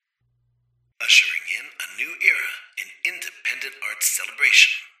new era in independent art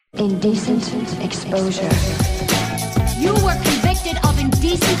celebration. Indecent exposure. You were convicted of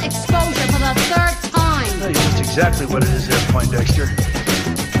indecent exposure for the third time. That's exactly what it is there, Poindexter.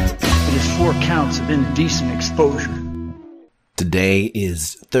 It is 4 counts of indecent exposure. Today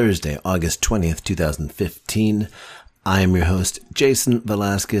is Thursday, August 20th, 2015. I am your host, Jason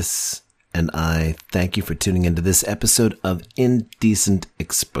Velasquez, and I thank you for tuning into this episode of Indecent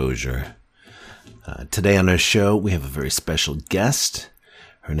Exposure. Today on our show, we have a very special guest.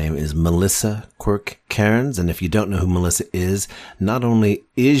 Her name is Melissa Quirk-Cairns, and if you don't know who Melissa is, not only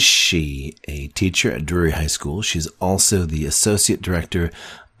is she a teacher at Drury High School, she's also the Associate Director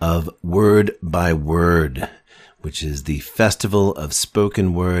of Word by Word, which is the festival of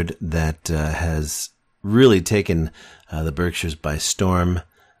spoken word that has really taken the Berkshires by storm.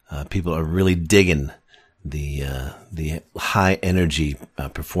 People are really digging the high energy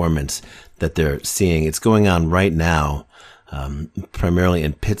performance that they're seeing. It's going on right now, primarily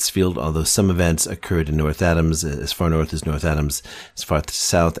in Pittsfield, although some events occurred in North Adams, as far north as North Adams, as far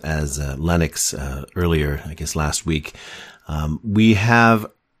south as Lenox earlier, I guess last week. We have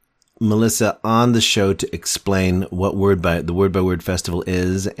Melissa on the show to explain what the Word by Word Festival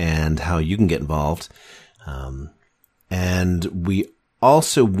is and how you can get involved. And we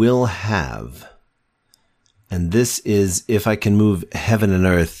also will have, and this is if I can move heaven and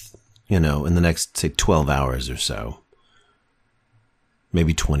earth, in the next, say, 12 hours or so,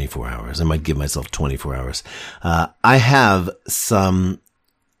 maybe 24 hours. I might give myself 24 hours. I have some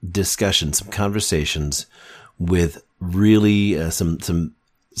discussions, some conversations with really some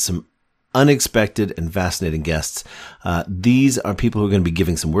unexpected and fascinating guests. These are people who are going to be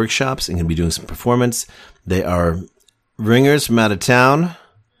giving some workshops and going to be doing some performance. They are ringers from out of town,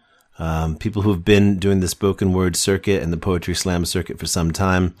 people who have been doing the spoken word circuit and the poetry slam circuit for some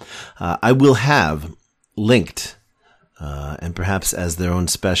time. I will have linked, and perhaps as their own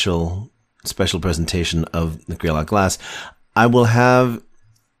special presentation of the Greylock Glass, I will have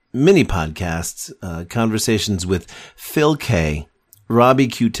mini podcasts, conversations with Phil Kay, Robbie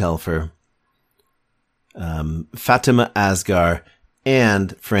Q. Telfer, Fatima Asghar, and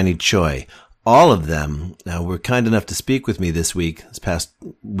Franny Choi. All of them were kind enough to speak with me this past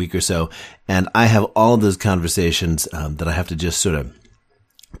week or so, and I have all of those conversations that I have to just sort of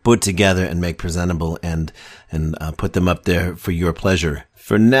put together and make presentable and put them up there for your pleasure.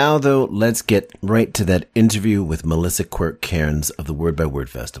 For now, though, let's get right to that interview with Melissa Quirk-Cairns of the Word by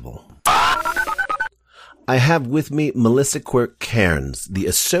Word Festival. I have with me Melissa Quirk-Cairns, the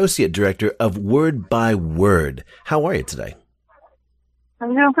Associate Director of Word by Word. How are you today?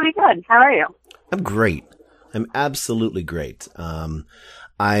 I'm doing pretty good. How are you? I'm great. I'm absolutely great.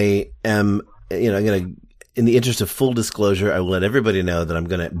 I am, I'm going to, in the interest of full disclosure, I will let everybody know that I'm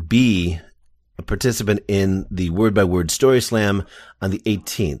going to be a participant in the Word by Word Story Slam on the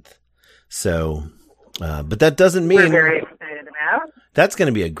 18th. So, but that doesn't mean... We're very excited about. That's going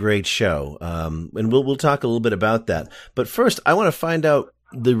to be a great show. And we'll talk a little bit about that. But first, I want to find out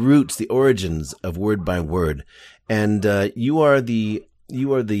the roots, the origins of Word by Word. And you are the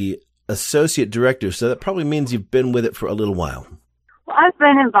Associate Director, so that probably means you've been with it for a little while. Well, I've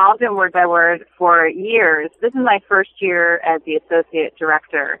been involved in Word by Word for years. This is my first year as the Associate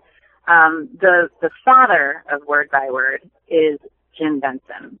Director. The father of Word by Word is Jim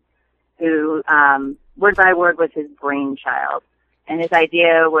Benson, who Word by Word was his brainchild. And his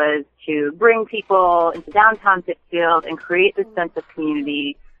idea was to bring people into downtown Pittsfield and create this sense of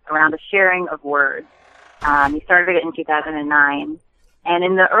community around the sharing of words. He started it in 2009. And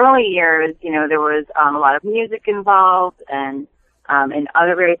in the early years, there was a lot of music involved and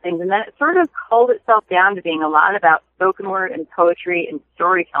other various things. And then it sort of culled itself down to being a lot about spoken word and poetry and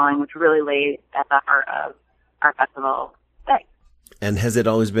storytelling, which really lays at the heart of our festival today. And has it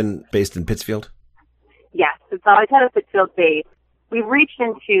always been based in Pittsfield? Yes, it's always had a Pittsfield base. We've reached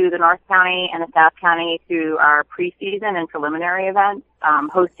into the North County and the South County through our preseason and preliminary events,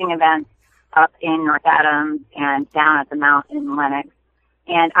 hosting events up in North Adams and down at the Mount in Lenox.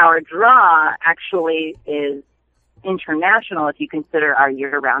 And our draw actually is international if you consider our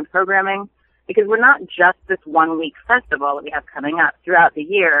year-round programming, because we're not just this one-week festival that we have coming up. Throughout the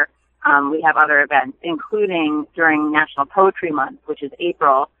year, we have other events, including during National Poetry Month, which is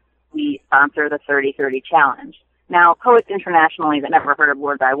April, we sponsor the 30-30 Challenge. Now, poets internationally that never heard of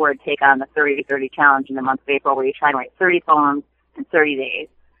Word by Word take on the 30-30 Challenge in the month of April, where you try and write 30 poems in 30 days.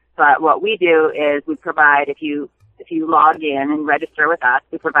 But what we do is we provide, if you log in and register with us,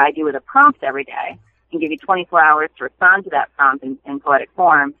 we provide you with a prompt every day and give you 24 hours to respond to that prompt in poetic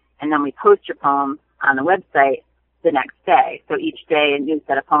form, and then we post your poem on the website the next day. So each day a new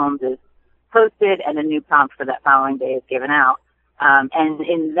set of poems is posted and a new prompt for that following day is given out. And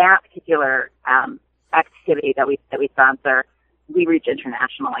in that particular activity that we sponsor, we reach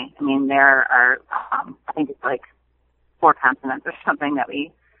internationally. I mean, there are I think it's like 4 continents or something that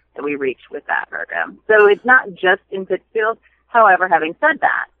we reach with that program. So it's not just in Pittsfield. However, having said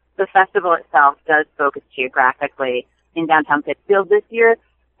that, the festival itself does focus geographically in downtown Pittsfield this year,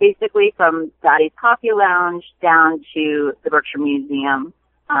 basically from Dottie's Coffee Lounge down to the Berkshire Museum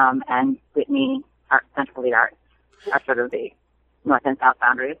and Whitney Center for the Arts are sort of the north and south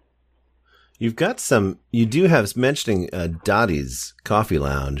boundaries. You do have mentioning Dottie's Coffee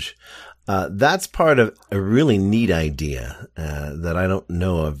Lounge. That's part of a really neat idea that I don't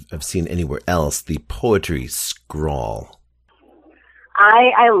know I've seen anywhere else, the poetry scrawl.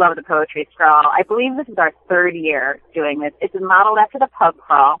 I love the poetry scrawl. I believe this is our 3rd year doing this. It's modeled after the pub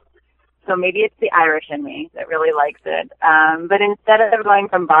crawl, so maybe it's the Irish in me that really likes it. But instead of going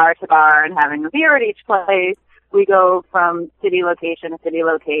from bar to bar and having a beer at each place, we go from city location to city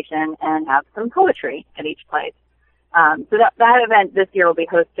location and have some poetry at each place. So that event this year will be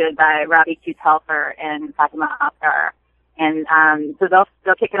hosted by Robbie Q. Telfer and Fatima Asghar. And so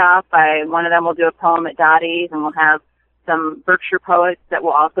they'll kick it off by one of them will do a poem at Dottie's, and we'll have some Berkshire poets that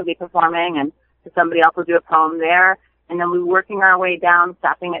will also be performing, and somebody else will do a poem there. And then we're working our way down,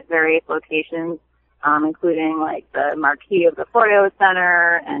 stopping at various locations, including like the marquee of the Foreo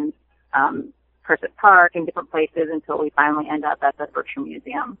Center and Persick Park and different places until we finally end up at the Berkshire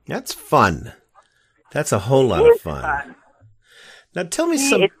Museum. That's fun. That's a whole lot of fun. Now tell me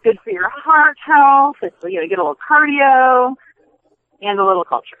some... It's good for your heart health. It's, you get a little cardio and a little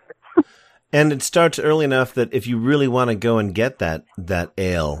culture. And it starts early enough that if you really want to go and get that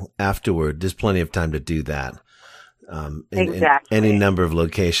ale afterward, there's plenty of time to do that. Exactly. In any number of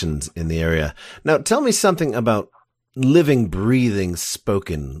locations in the area. Now, tell me something about living, breathing,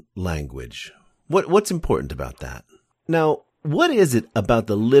 spoken language. What's important about that? Now, what is it about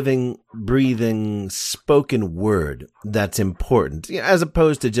the living, breathing, spoken word that's important, as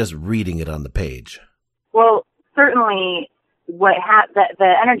opposed to just reading it on the page? Well, certainly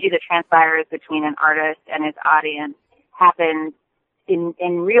the energy that transpires between an artist and his audience happens in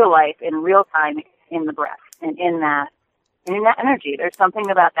real life, in real time, in the breath, and in that energy. There's something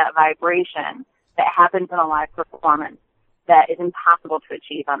about that vibration that happens in a live performance that is impossible to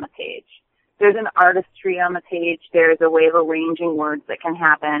achieve on the page. There's an artistry on the page. There's a way of arranging words that can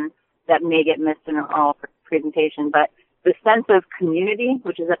happen that may get missed in an oral presentation. But the sense of community,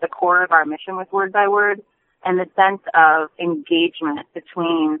 which is at the core of our mission with Word by Word, and the sense of engagement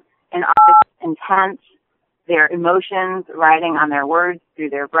between an artist's intent, their emotions, riding on their words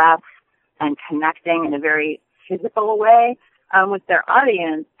through their breath, and connecting in a very physical way with their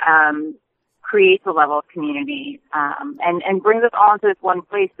audience, creates a level of community and brings us all into this one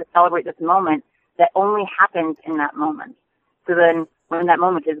place to celebrate this moment that only happens in that moment. So then when that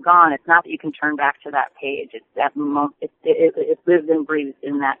moment is gone, it's not that you can turn back to that page. It's that moment. It lives and breathes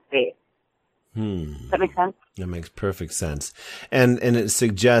in that space. Does that make sense? That makes perfect sense. And it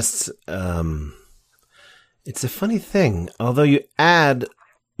suggests, it's a funny thing. Although you add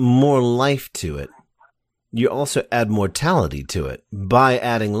more life to it, you also add mortality to it by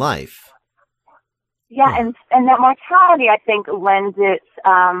adding life. Yeah, and that mortality, I think, lends it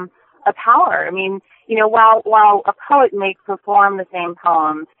a power. I mean, while a poet may perform the same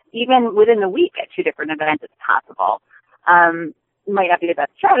poem, even within the week at 2 different events, it's possible. It might not be the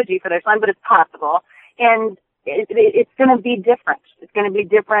best strategy for their son, but it's possible. And it's going to be different. It's going to be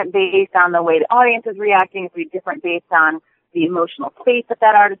different based on the way the audience is reacting. It's going to be different based on the emotional space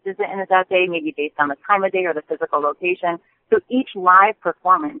that artist is in at that day, maybe based on the time of day or the physical location. So each live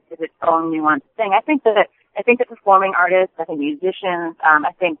performance is its own nuanced thing. I think that performing artists, I think musicians,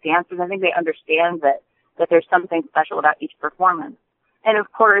 I think dancers, I think they understand that there's something special about each performance. And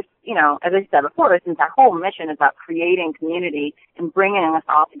of course, as I said before, since our whole mission is about creating community and bringing us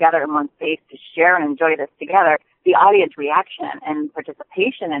all together in one space to share and enjoy this together, the audience reaction and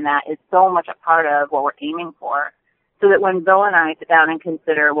participation in that is so much a part of what we're aiming for. So that when Bill and I sit down and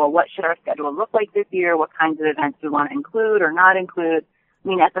consider, well, what should our schedule look like this year? What kinds of events do we want to include or not include? I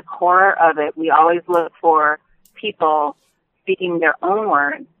mean, at the core of it, we always look for people speaking their own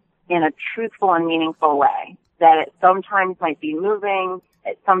words in a truthful and meaningful way. That it sometimes might be moving,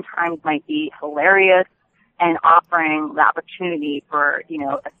 it sometimes might be hilarious, and offering the opportunity for,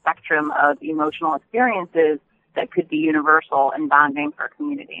 a spectrum of emotional experiences that could be universal and bonding for a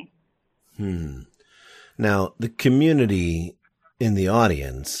community. Now, the community in the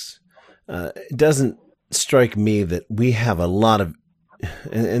audience, it doesn't strike me that we have a lot of,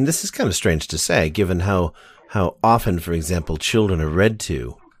 and this is kind of strange to say, given how often, for example, children are read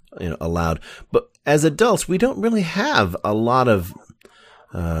to allowed. But as adults, we don't really have a lot of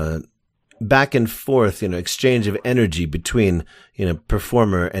back and forth, exchange of energy between,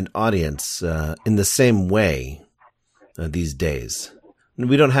 performer and audience in the same way these days.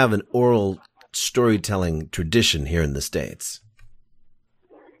 We don't have an oral storytelling tradition here in the States.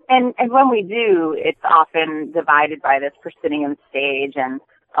 And when we do, it's often divided by this proscenium stage and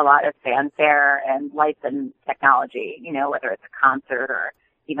a lot of fanfare and lights and technology, whether it's a concert or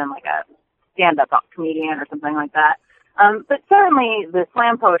even like a stand-up comedian or something like that. But certainly the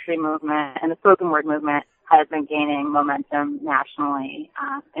slam poetry movement and the spoken word movement has been gaining momentum nationally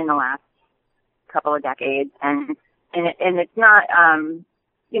in the last couple of decades. And it's not,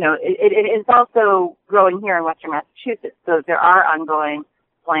 it's also growing here in Western Massachusetts. So there are ongoing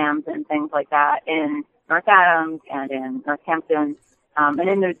slams and things like that in North Adams and in Northampton, and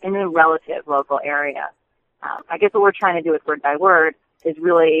in the relative local area. I guess what we're trying to do with Word by Word is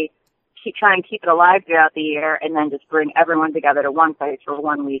really try and keep it alive throughout the year, and then just bring everyone together to one place for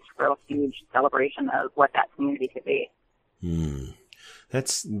 1 week for a huge celebration of what that community could be.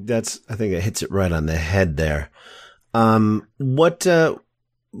 That's I think it hits it right on the head there. I've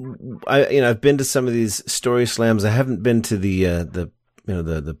been to some of these story slams. I haven't been to the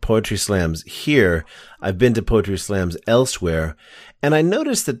poetry slams here. I've been to poetry slams elsewhere, and I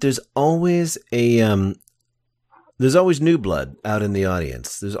noticed that there's always there's always new blood out in the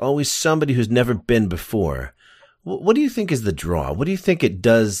audience. There's always somebody who's never been before. What do you think is the draw? What do you think it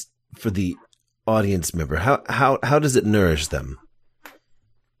does for the audience member? How does it nourish them?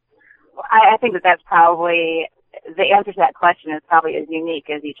 I think that's probably the answer to that question is probably as unique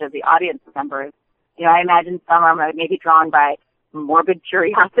as each of the audience members. I imagine some are maybe drawn by morbid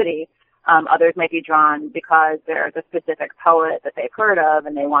curiosity. Others might be drawn because there's a specific poet that they've heard of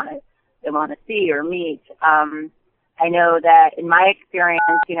and they want to see or meet. I know that in my experience,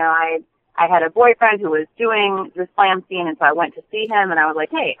 I had a boyfriend who was doing the slam scene, and so I went to see him, and I was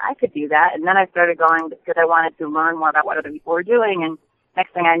like, hey, I could do that. And then I started going because I wanted to learn more about what other people were doing, and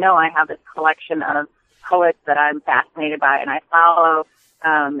next thing I know, I have this collection of poets that I'm fascinated by and I follow,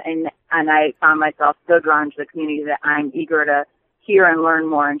 and I found myself so drawn to the community that I'm eager to hear and learn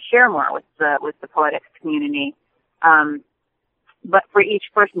more and share more with the poetics community. But for each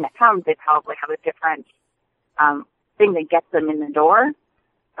person that comes, they probably have a different thing that gets them in the door.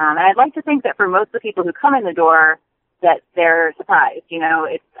 And I'd like to think that for most of the people who come in the door, that they're surprised.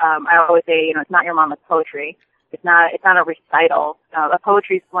 It's I always say, it's not your mama's poetry. It's not a recital. A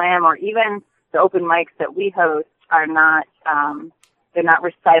poetry slam or even the open mics that we host are not they're not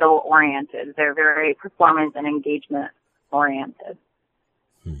recital oriented. They're very performance and engagement oriented.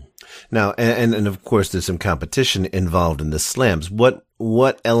 Now, and of course, there's some competition involved in the slams. What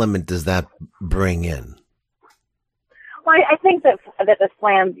element does that bring in? Well, I think that the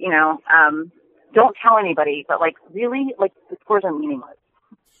slams, don't tell anybody, but really, the scores are meaningless.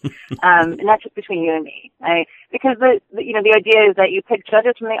 And that's just between you and me. Because the idea is that you pick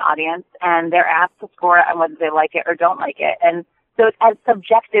judges from the audience and they're asked to score it on whether they like it or don't like it. And so it's as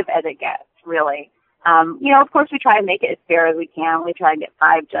subjective as it gets, really. Of course we try and make it as fair as we can. We try and get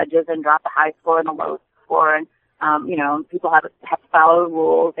 5 judges and drop the high score and the low score. And, people have to follow the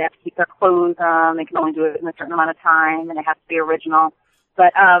rules. They have to keep their clothes on. They can only do it in a certain amount of time, and it has to be original.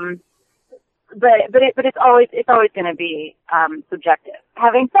 But it's always going to be subjective.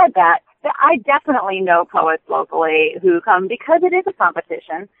 Having said that, I definitely know poets locally who come because it is a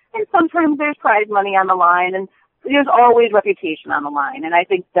competition, and sometimes there's prize money on the line, and there's always reputation on the line. And I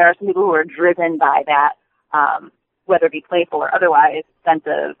think there are some people who are driven by that, whether it be playful or otherwise, sense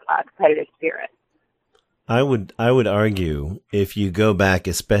of competitive spirit. I would argue, if you go back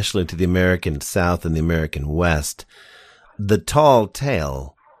especially to the American South and the American West, the tall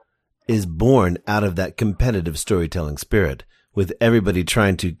tale is born out of that competitive storytelling spirit, with everybody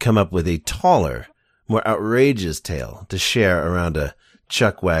trying to come up with a taller, more outrageous tale to share around a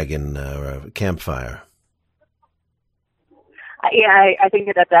chuck wagon or a campfire. Yeah, I think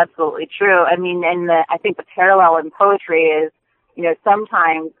that's absolutely true. I mean, I think the parallel in poetry is,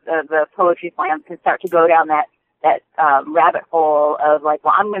 sometimes the poetry slams can start to go down that rabbit hole of well,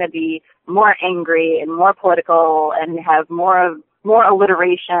 I'm going to be more angry and more political and have more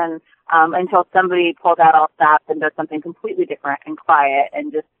alliteration until somebody pulls out all stops and does something completely different and quiet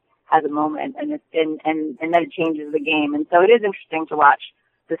and just has a moment, and then it changes the game. And so it is interesting to watch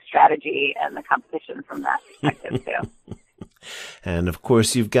the strategy and the competition from that perspective too. And of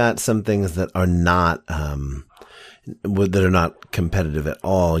course, you've got some things that are not competitive at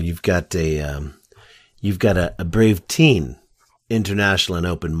all. You've got a Brave Teen International and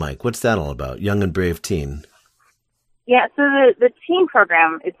Open Mic. What's that all about? Young and Brave Teen. Yeah, so the teen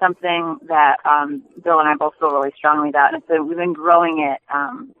program is something that Bill and I both feel really strongly about, and so we've been growing it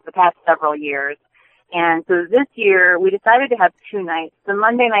the past several years. And so this year, we decided to have 2 nights. The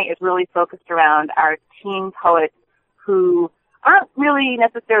Monday night is really focused around our teen poets who aren't really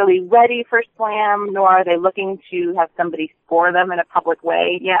necessarily ready for slam, nor are they looking to have somebody score them in a public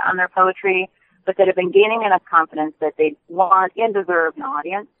way yet on their poetry, but that have been gaining enough confidence that they want and deserve an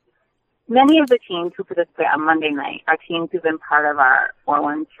audience. Many of the teens who participate on Monday night are teens who've been part of our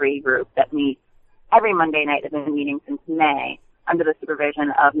 413 group that meets every Monday night, have been meeting since May, under the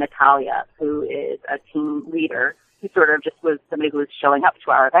supervision of Natalia, who is a team leader, who sort of just was somebody who was showing up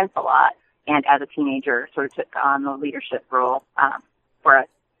to our events a lot, and as a teenager sort of took on the leadership role for us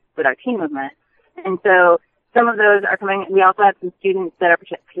with our teen movement. And so some of those are coming. We also have some students that are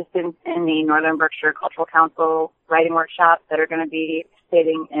participants in the Northern Berkshire Cultural Council writing workshop that are going to be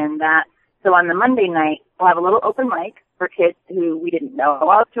participating in that. So on the Monday night, we'll have a little open mic for kids who we didn't know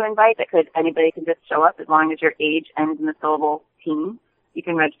of to invite. Anybody can just show up as long as your age ends in the syllable teen. You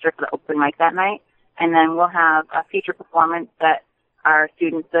can register for the open mic that night. And then we'll have a feature performance that are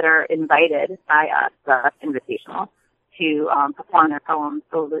students that are invited by us, that's invitational, to perform their poems,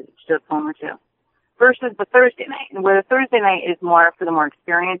 so just a poem or two. Versus the Thursday night, and where the Thursday night is more for the more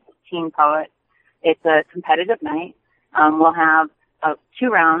experienced teen poets. It's a competitive night. We'll have 2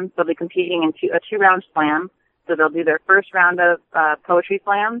 rounds. They'll be competing in a 2-round slam. So they'll do their first round of poetry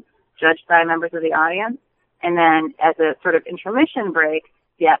slam, judged by members of the audience. And then as a sort of intermission break,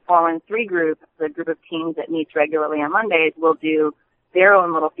 the 413 group, the group of teens that meets regularly on Mondays, will do their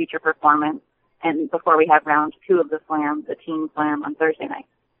own little feature performance. And before we have round 2 of the slam, the teen slam on Thursday night.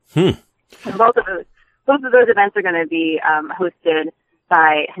 And both of those events are going to be hosted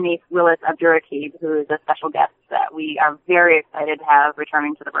by Hanif Willis Abdurraqib, who is a special guest that we are very excited to have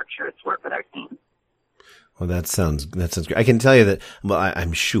returning to the Berkshires to work with our team. Well, that sounds great. I can tell you that,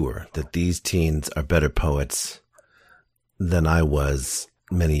 I'm sure that these teens are better poets than I was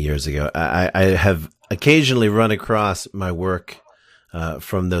many years ago. I have occasionally run across my work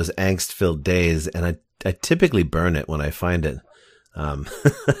from those angst-filled days, and I typically burn it when I find it.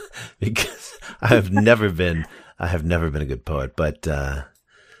 Because I have never been a good poet, but yeah,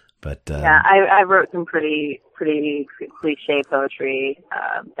 I wrote some pretty cliche poetry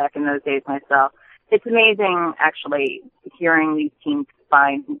back in those days myself. It's amazing, actually, hearing these teens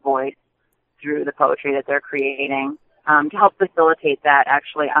find voice through the poetry that they're creating. To help facilitate that,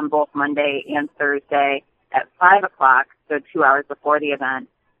 actually, on both Monday and Thursday at 5 o'clock, so 2 hours before the event,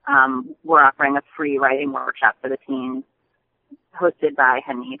 we're offering a free writing workshop for the teens, hosted by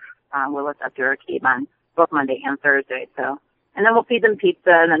Hanif Willis Abdurraqib on both Monday and Thursday. So, and then we'll feed them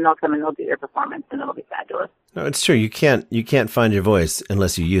pizza, and then they'll come and they'll do their performance, and it'll be fabulous. No, it's true. You can't find your voice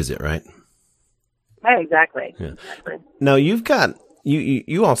unless you use it, right? Right, exactly. Yeah. Exactly. Now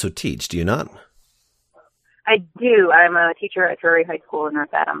you also teach, do you not? I do. I'm a teacher at Drury High School in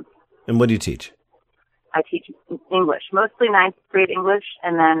North Adams. And what do you teach? I teach English, mostly 9th grade English,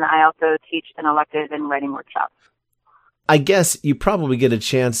 and then I also teach an elective and writing workshop. I guess you probably get a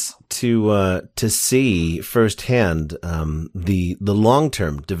chance to see firsthand the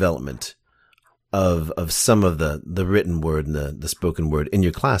long-term development of some of the written word and the spoken word in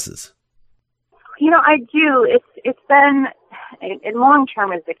your classes. You know, I do. It's been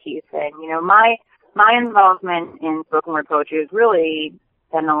long-term is the key thing. You know, my involvement in spoken word poetry has really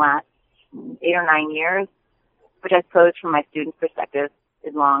been the last 8 or 9 years, which I suppose from my students' perspective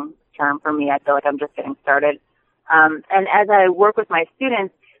is long-term. For me, I feel like I'm just getting started. And as I work with my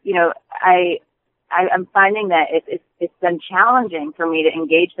students, you know, I'm finding that it's been challenging for me to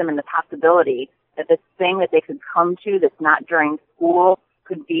engage them in the possibility that this thing that they could come to that's not during school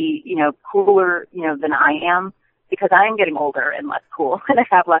could be, you know, cooler, you know, than I am, because I am getting older and less cool, and I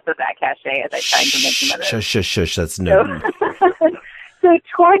have less of that cachet as I try to make them of it. Shush, that's no. So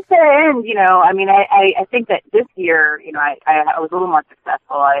towards the end, you know, I mean, I think that this year, you know, I was a little more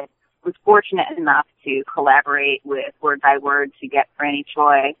successful. I was fortunate enough to collaborate with Word by Word to get Franny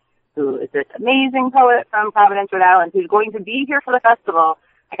Choi, who is this amazing poet from Providence, Rhode Island, who's going to be here for the festival.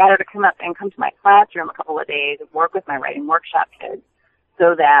 I got her to come to my classroom a couple of days and work with my writing workshop kids,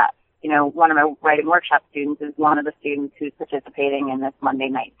 so that, you know, one of my writing workshop students is one of the students who's participating in this Monday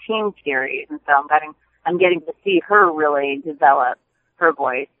Night Teen series. And so I'm getting to see her really develop her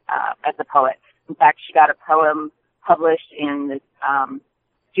voice as a poet. In fact, she got a poem published in this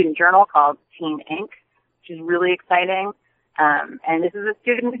student journal called Teen Ink, which is really exciting. And this is a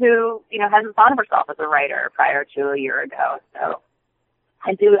student who, you know, hasn't thought of herself as a writer prior to a year ago. So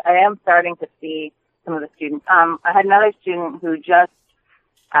I am starting to see some of the students. I had another student who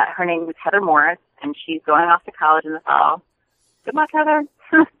her name was Heather Morris, and she's going off to college in the fall. Good luck, Heather.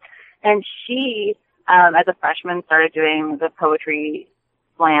 And she, as a freshman, started doing the poetry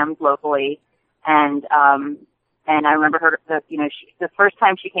slams locally, and I remember her, the first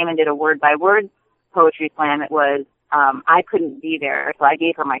time she came and did a word-by-word poetry slam, it was, I couldn't be there, so I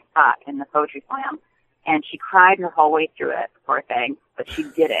gave her my spot in the poetry slam. And she cried her whole way through it, poor thing, but she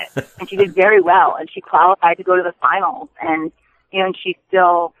did it. And she did very well, and she qualified to go to the finals. And, and she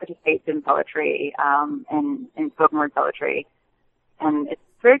still participates in poetry, and in spoken word poetry. And it's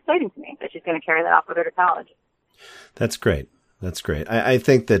very exciting to me that she's going to carry that off with her to college. That's great. That's great. I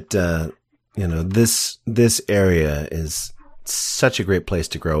think that, this area is such a great place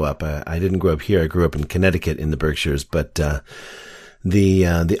to grow up. I didn't grow up here. I grew up in Connecticut in the Berkshires, but,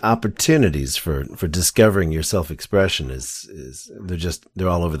 the opportunities for discovering your self-expression they're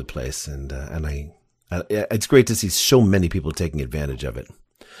all over the place. And it's great to see so many people taking advantage of it.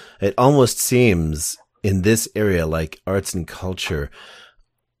 It almost seems in this area like arts and culture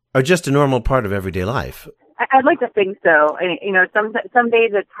are just a normal part of everyday life. I'd like to think so. Some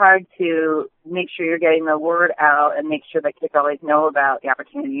days it's hard to make sure you're getting the word out and make sure that kids always know about the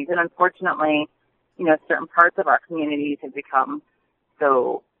opportunities. And unfortunately, certain parts of our communities have become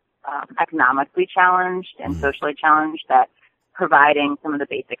so economically challenged and socially challenged that providing some of the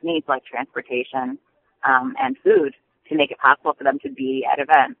basic needs like transportation and food to make it possible for them to be at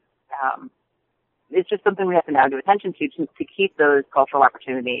events. It's just something we have to now give attention to keep those cultural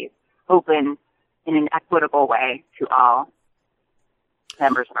opportunities open in an equitable way to all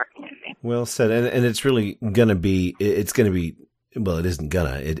members of our community. Well said. And it's really going to be, well, it isn't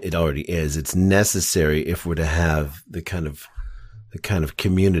gonna, it already is. It's necessary if we're to have the kind of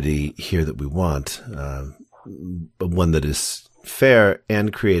community here that we want, but one that is fair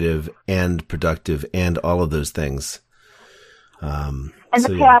and creative and productive and all of those things. And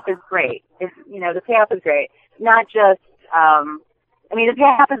the payoff is great. The payoff is great. Not just, the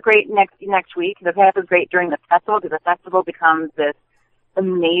payoff is great next week. The payoff is great during the festival because the festival becomes this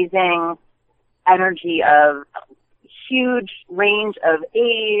amazing energy of huge range of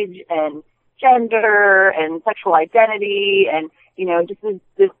age and gender and sexual identity and, just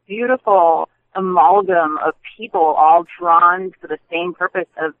this beautiful amalgam of people all drawn for the same purpose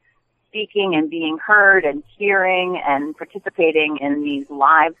of speaking and being heard and hearing and participating in these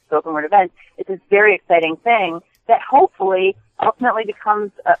live spoken word events. It's this very exciting thing that hopefully ultimately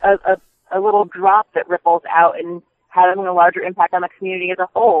becomes a little drop that ripples out and having a larger impact on the community as a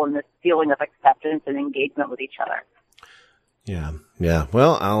whole and this feeling of acceptance and engagement with each other. Yeah.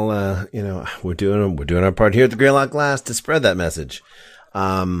 Well, I'll, we're doing our part here at the Greylock Glass to spread that message.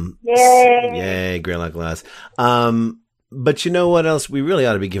 Yay, Greylock Glass. But you know what else? We really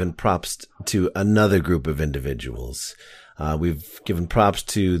ought to be giving props to another group of individuals. We've given props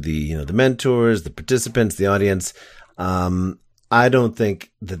to the mentors, the participants, the audience. I don't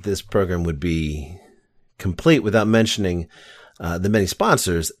think that this program would be complete without mentioning the many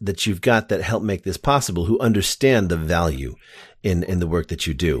sponsors that you've got that help make this possible, who understand the value in the work that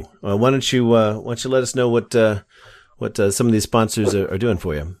you do. Why don't you let us know what some of these sponsors are doing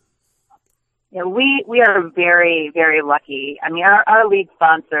for you? Yeah, we are very, very lucky. I mean, our lead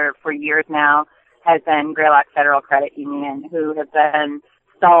sponsor for years now has been Greylock Federal Credit Union, who have been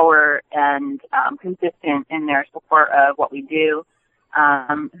stalwart and consistent in their support of what we do.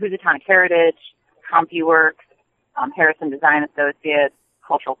 Housatonic Heritage, CompuWorks, Harrison Design Associates,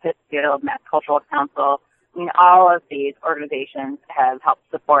 Cultural Pittsfield, Mass Cultural Council. I mean, all of these organizations have helped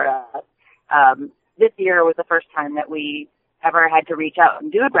support us. This year was the first time that we ever had to reach out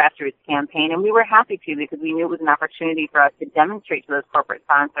and do a grassroots campaign, and we were happy to because we knew it was an opportunity for us to demonstrate to those corporate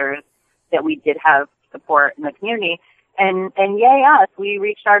sponsors that we did have support in the community. And yay us, we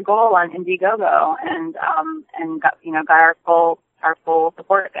reached our goal on Indiegogo and got our full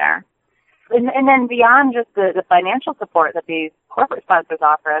support there. And then beyond just the financial support that these corporate sponsors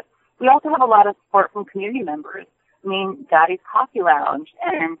offer us, we also have a lot of support from community members. I mean, Gotti's Coffee Lounge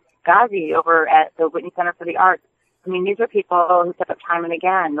and Ghazi over at the Whitney Center for the Arts. I mean, these are people who step up time and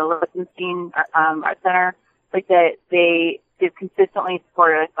again. The Lichtenstein Art Center, like that, they've consistently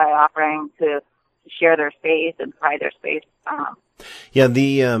supported us by offering to share their space and provide their space. Yeah,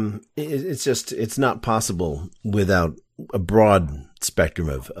 it's not possible without a broad spectrum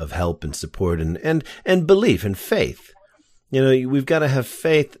of help and support and belief and faith. We've got to have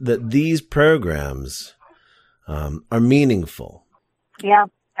faith that these programs are meaningful. Yeah,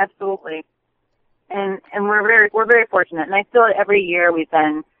 absolutely. And we're very fortunate. And I feel that every year we've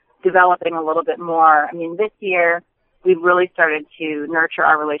been developing a little bit more. I mean, this year we've really started to nurture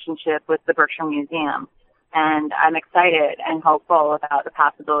our relationship with the Berkshire Museum. And I'm excited and hopeful about the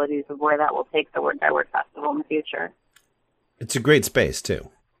possibilities of where that will take the Word by Word Festival in the future. It's a great space too.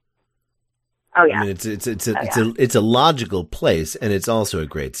 Oh yeah, I mean, it's a logical place, and it's also a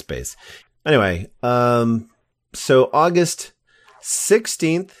great space. Anyway, so August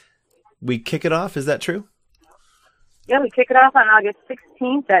 16th, we kick it off. Is that true? Yeah, we kick it off on August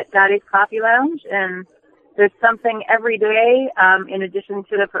 16th at Daddy's Coffee Lounge, and there's something every day in addition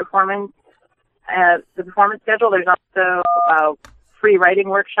to the performance schedule. There's also free writing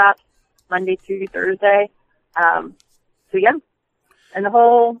workshops Monday through Thursday. So yeah, and the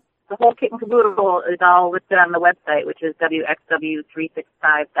whole kit and caboodle is all listed on the website, which is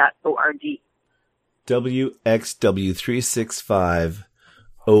wxw365.org.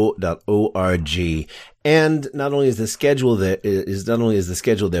 wxw365.org. And not only is the schedule there,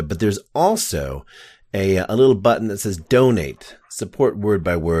 but there's also a little button that says donate, support Word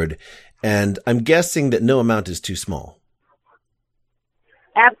by Word. And I'm guessing that no amount is too small.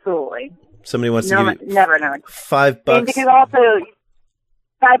 Absolutely. Somebody wants to give you never know. $5. And you can also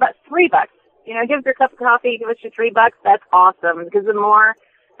 $5, $3. Give us your cup of coffee, give us your $3. That's awesome, because the more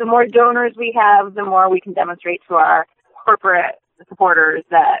donors we have, the more we can demonstrate to our corporate supporters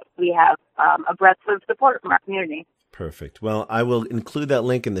that we have a breadth of support from our community. Perfect. Well, I will include that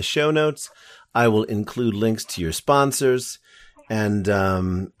link in the show notes. I will include links to your sponsors and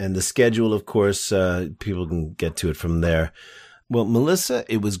the schedule, of course. People can get to it from there. Well, Melissa,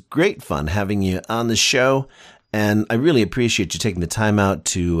 it was great fun having you on the show, and I really appreciate you taking the time out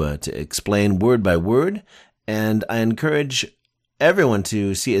to explain word by word. And I encourage everyone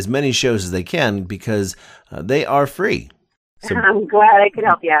to see as many shows as they can, because they are free. So, I'm glad I could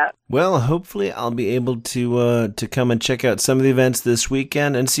help you out. Well, hopefully I'll be able to come and check out some of the events this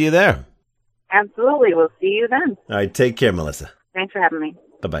weekend and see you there. Absolutely. We'll see you then. All right. Take care, Melissa. Thanks for having me.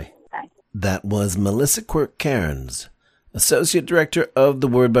 Bye-bye. Bye. That was Melissa Quirk-Cairns, Associate Director of the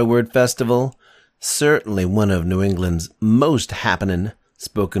Word by Word Festival, certainly one of New England's most happening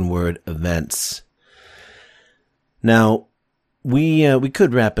spoken word events. Now, we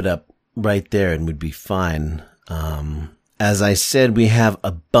could wrap it up right there and we'd be fine. As I said, we have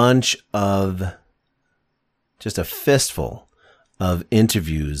a bunch of, just a fistful of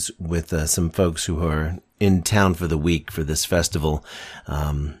interviews with some folks who are in town for the week for this festival.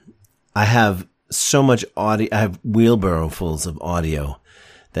 I have so much audio. I have wheelbarrowfuls of audio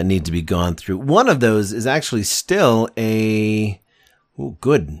that need to be gone through. One of those is actually still no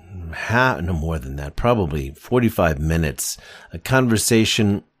more than that, probably 45 minutes, a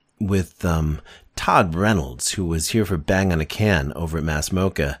conversation with Todd Reynolds, who was here for Bang on a Can over at Mass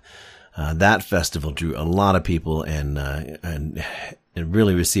Mocha. That festival drew a lot of people and it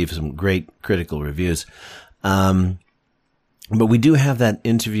really received some great critical reviews. But we do have that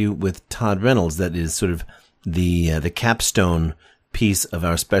interview with Todd Reynolds that is sort of the capstone piece of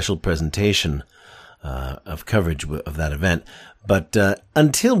our special presentation of coverage of that event. But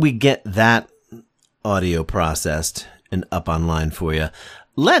until we get that audio processed and up online for you,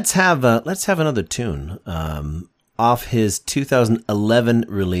 let's have another tune off his 2011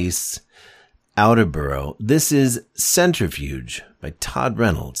 release, Outerborough. This is Centrifuge by Todd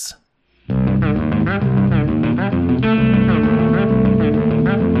Reynolds.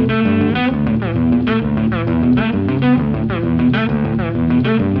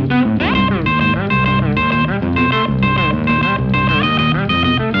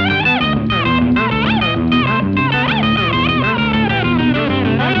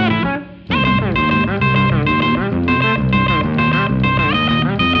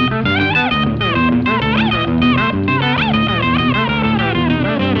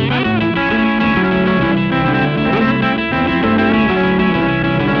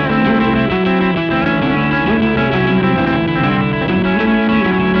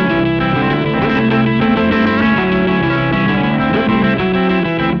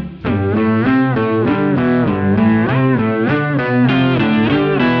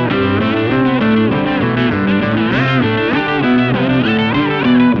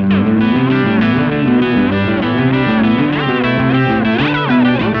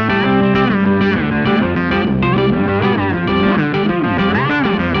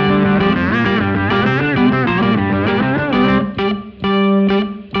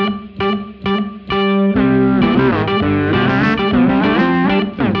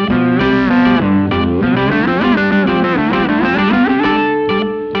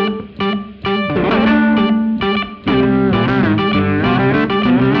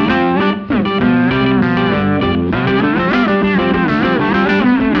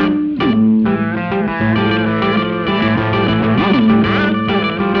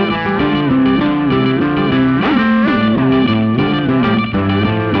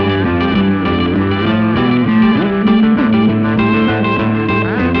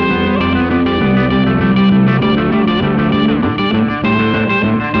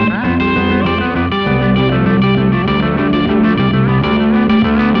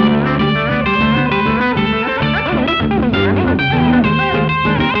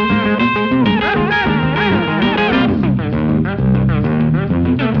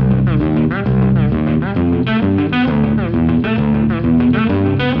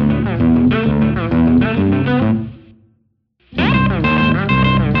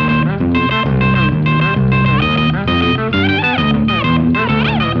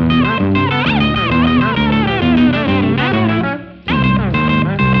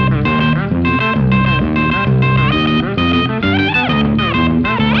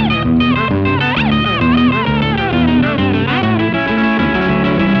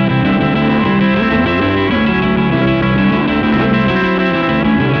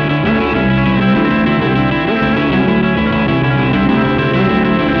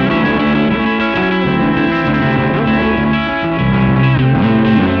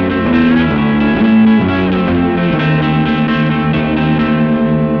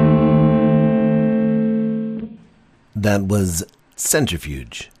 That was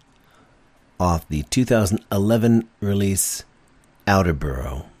Centrifuge off the 2011 release Outer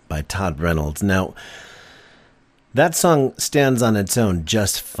Borough by Todd Reynolds. Now, that song stands on its own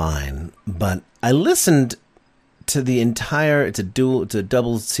just fine, but I listened to the entire, it's a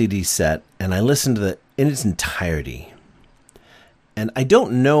double CD set, and I listened to it in its entirety. And I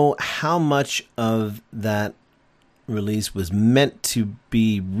don't know how much of that release was meant to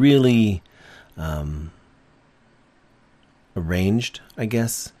be really arranged, I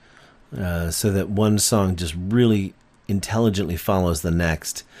guess, so that one song just really intelligently follows the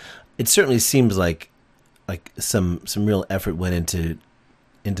next. It certainly seems like some real effort went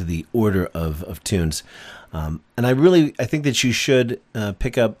into the order of tunes. And I think that you should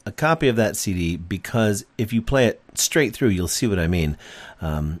pick up a copy of that CD, because if you play it straight through, you'll see what I mean.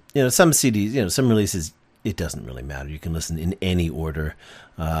 Some CDs, some releases, it doesn't really matter. You can listen in any order.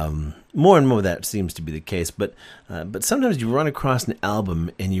 More and more that seems to be the case. But sometimes you run across an album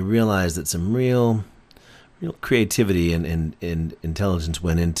and you realize that some real creativity and intelligence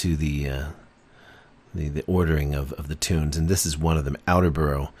went into the ordering of the tunes, and this is one of them, Outer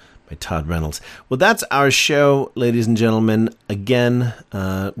Borough by Todd Reynolds. Well, that's our show, ladies and gentlemen. Again,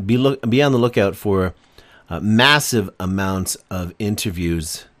 be on the lookout for massive amounts of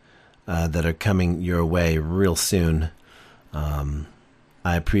interviews that are coming your way real soon.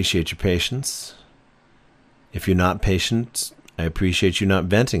 I appreciate your patience. If you're not patient, I appreciate you not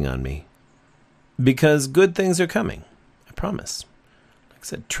venting on me, because good things are coming. I promise. Like I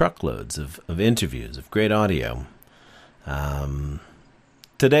said, truckloads of interviews, of great audio.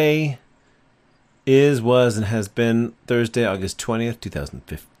 Today was and has been Thursday, August 20th,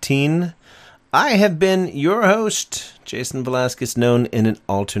 2015. I have been your host, Jason Velasquez, known in an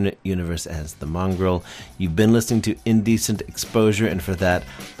alternate universe as The Mongrel. You've been listening to Indecent Exposure, and for that,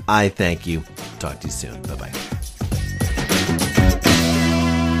 I thank you. Talk to you soon. Bye-bye.